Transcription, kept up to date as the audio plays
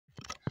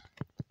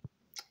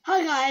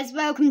Hi guys,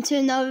 welcome to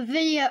another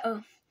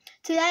video.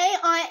 Today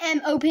I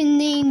am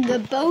opening the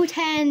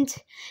Boltund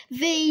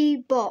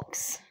V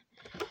box.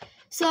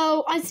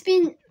 So I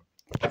spent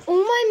all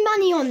my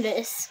money on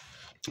this.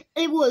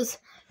 It was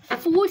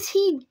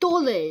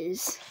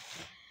 $40.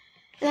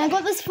 And I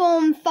got this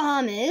from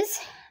Farmers.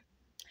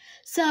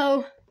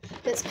 So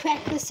let's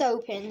crack this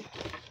open.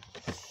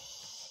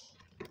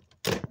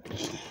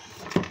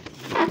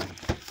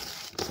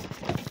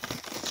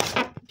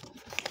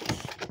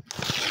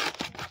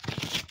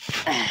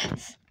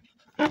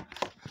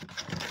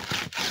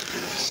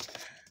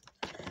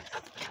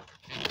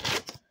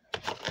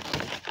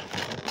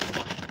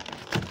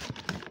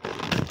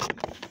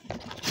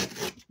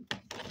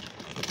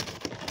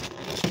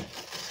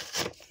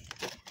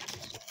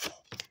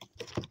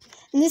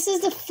 And this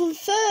is the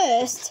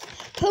first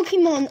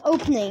Pokemon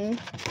opening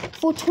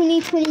for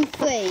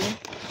 2023.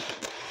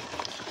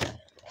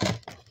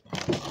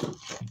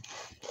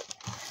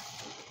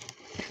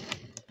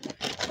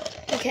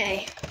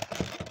 Okay.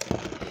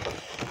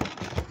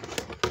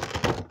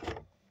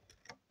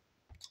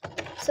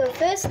 So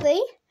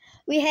firstly,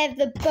 we have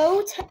the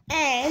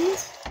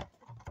Boltund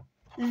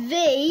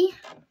V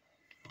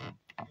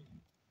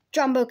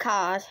jumbo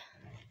card.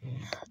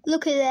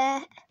 Look at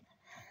that.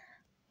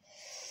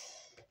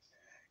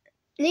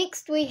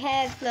 Next we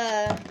have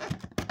the...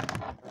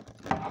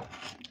 How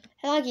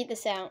do I get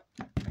this out?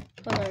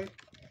 Hold on.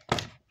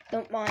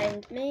 Don't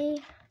mind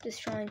me.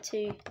 Just trying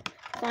to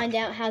find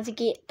out how to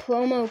get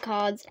promo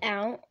cards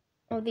out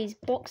of these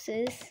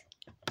boxes.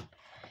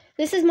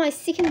 This is my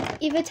second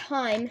ever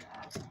time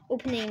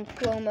opening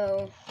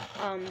promo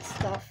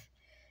stuff.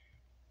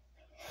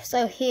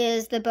 So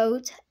here's the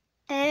boat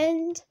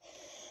and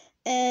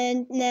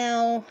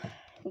now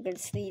we're going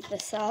to sleeve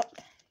this up.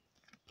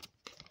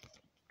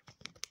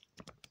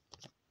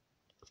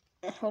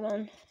 Hold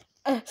on.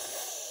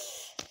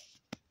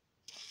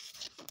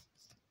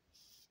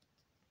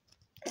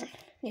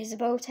 Here's the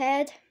boat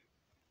head.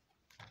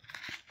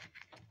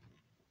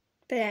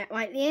 Put that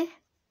right there.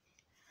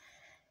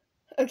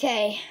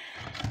 Okay.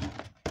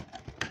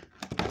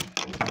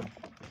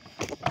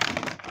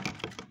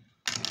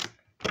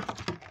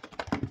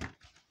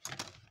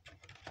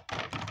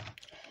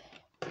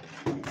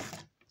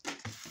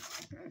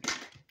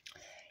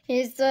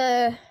 Here's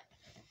the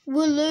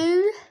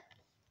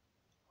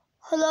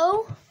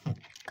Hello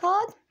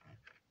card.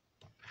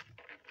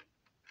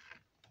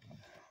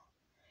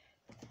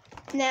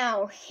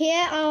 Now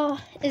here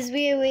is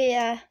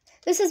where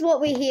this is what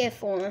we're here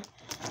for.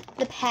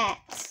 The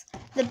packs.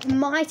 The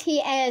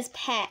mighty as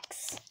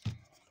packs.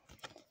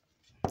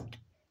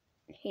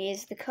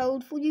 Here's the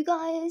code for you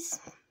guys.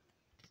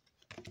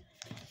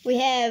 We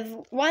have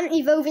 1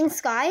 Evolving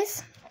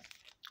Skies,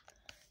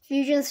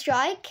 Fusion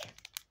Strike,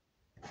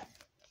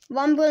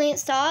 1 Brilliant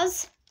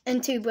Stars,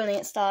 and 2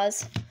 Brilliant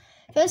Stars.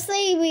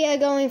 Firstly, we are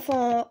going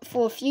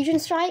for Fusion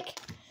Strike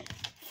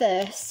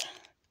first.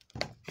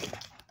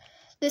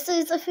 This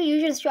is a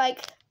Fusion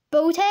Strike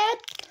Boltund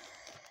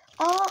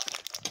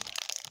art.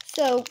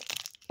 So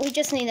we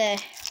just need to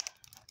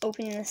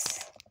open this.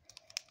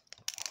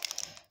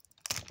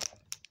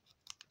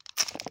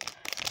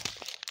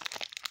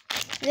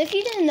 And if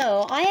you didn't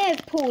know, I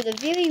have pulled a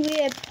very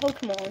rare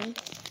Pokemon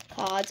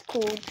card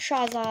called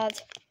Charizard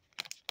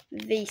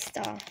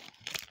V-Star.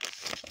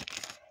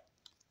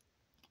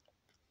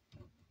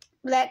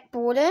 Black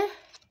border.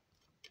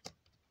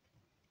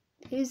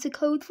 Here's the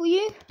code for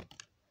you.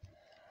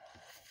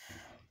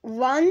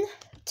 1,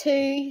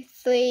 2,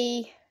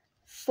 3,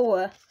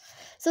 4.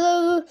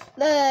 So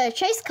the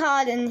chase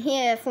card in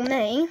here for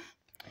me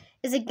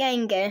is a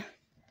Gengar.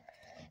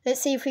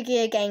 Let's see if we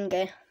get a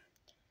Gengar.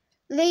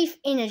 Leaf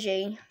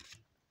Energy.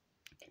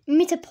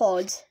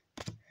 Metapod.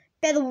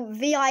 Battle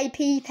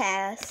VIP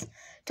Pass.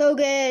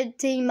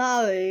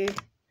 Togedemaru.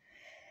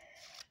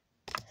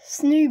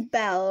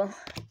 Snowbell.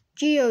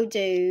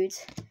 Geodude,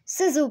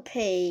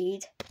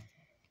 Sizzlepede,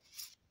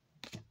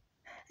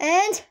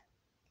 and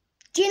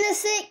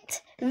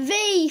Genesect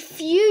V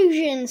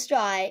Fusion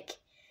Strike.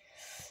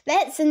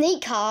 That's a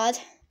neat card.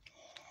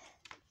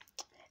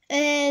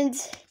 And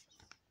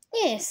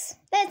yes,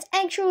 that's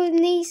actually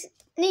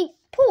neat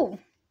pull.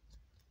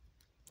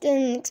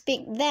 Didn't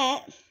expect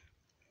that.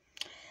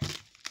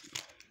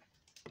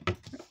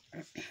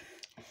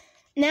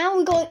 Now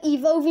we got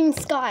Evolving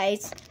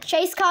Skies.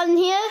 Chase card in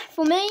here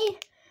for me.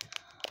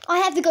 I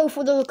have to go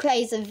for the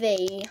Rayquaza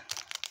V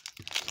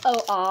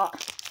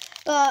art,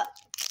 but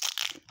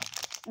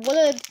what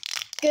a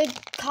good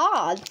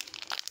card.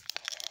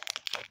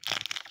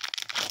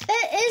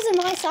 It is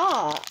a nice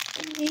art,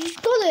 you've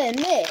got to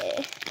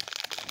admit.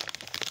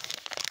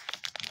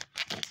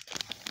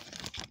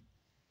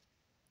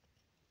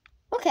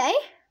 Okay.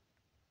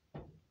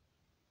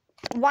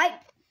 White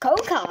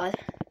code card.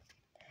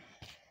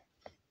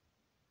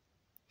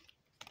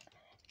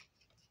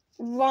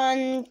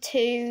 1,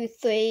 2,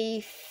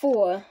 3,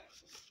 4.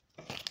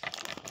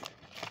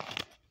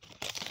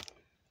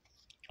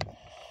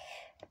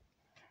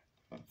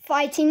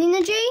 Fighting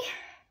Energy.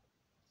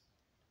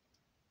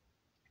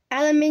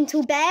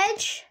 Elemental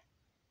Badge.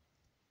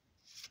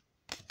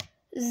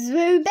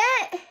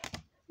 Zubat,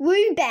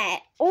 Woobat.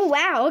 Oh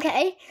wow,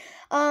 okay.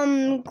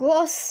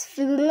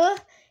 Grossfleur,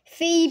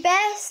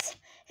 Phoebus,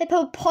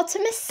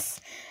 Hippopotamus,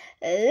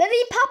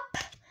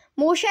 Lillipup,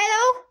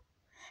 Marshallow,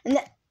 and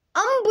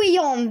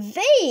Umbreon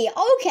V.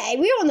 Okay,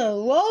 we're on a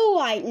roll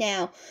right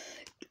now.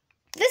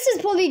 This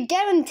is probably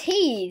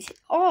guaranteed.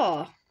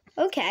 Oh,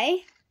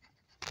 okay.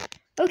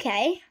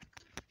 Okay.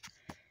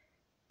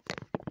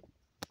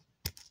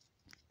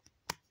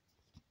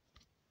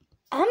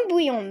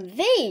 Umbreon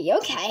V.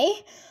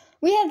 Okay.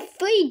 We have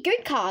 3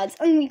 good cards,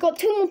 and we've got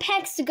 2 more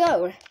packs to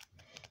go.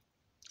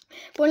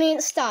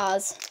 Brilliant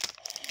Stars.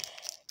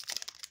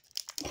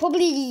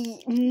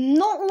 Probably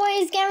not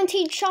always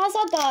guaranteed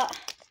Charizard, but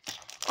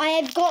I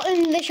have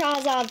gotten the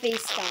Charizard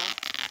V-Star.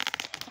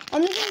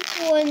 I'm looking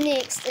for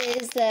next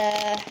is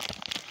the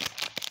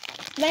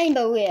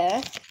Rainbow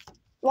Rare.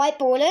 White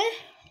border.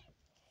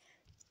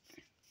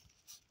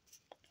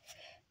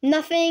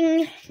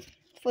 Nothing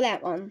for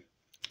that one.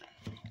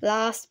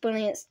 Last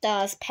Brilliant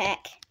Stars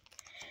pack.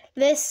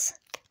 This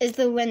is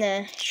the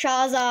winner.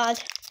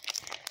 Charizard.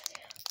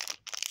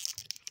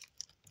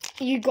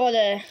 You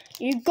gotta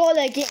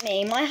get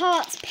me. My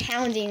heart's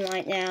pounding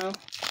right now.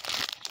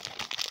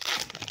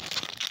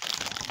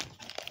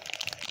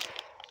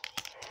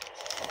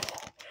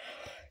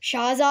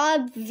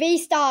 Charizard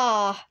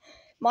V-Star.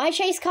 My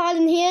chase card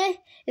in here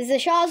is the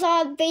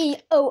Charizard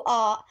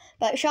V-O-R,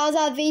 but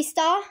Charizard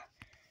V-Star,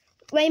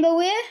 Rainbow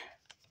Rare.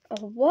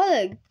 Oh, what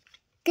a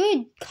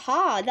good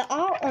card. The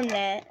art on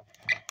that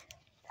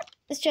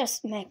is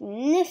just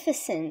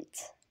magnificent.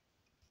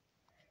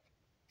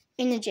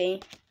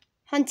 Energy.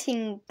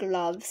 Hunting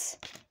Gloves.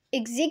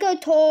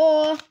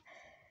 Executor.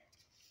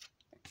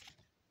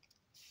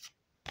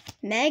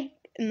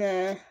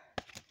 Magma.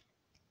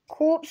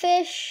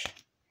 Corpfish.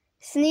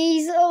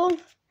 Sneasel.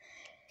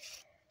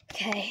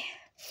 Okay.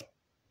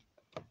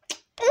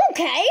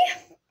 Okay.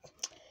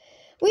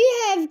 We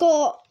have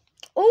got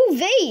all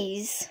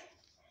these.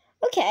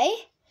 Okay.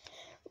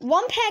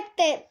 One pack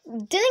that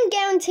didn't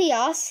guarantee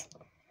us.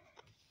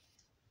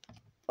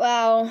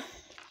 Well,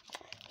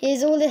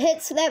 here's all the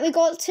hits that we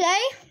got today.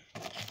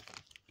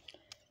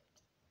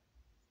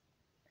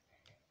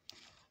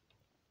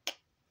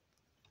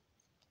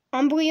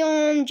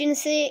 Umbreon,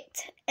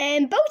 Genesect,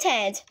 and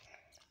Boltund.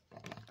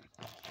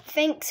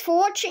 Thanks for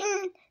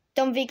watching.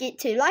 Don't forget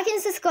to like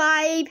and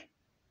subscribe.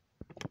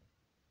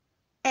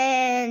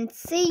 And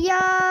see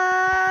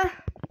ya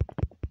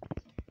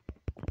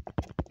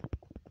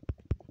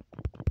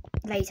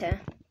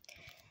later.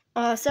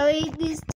 Oh, sorry, these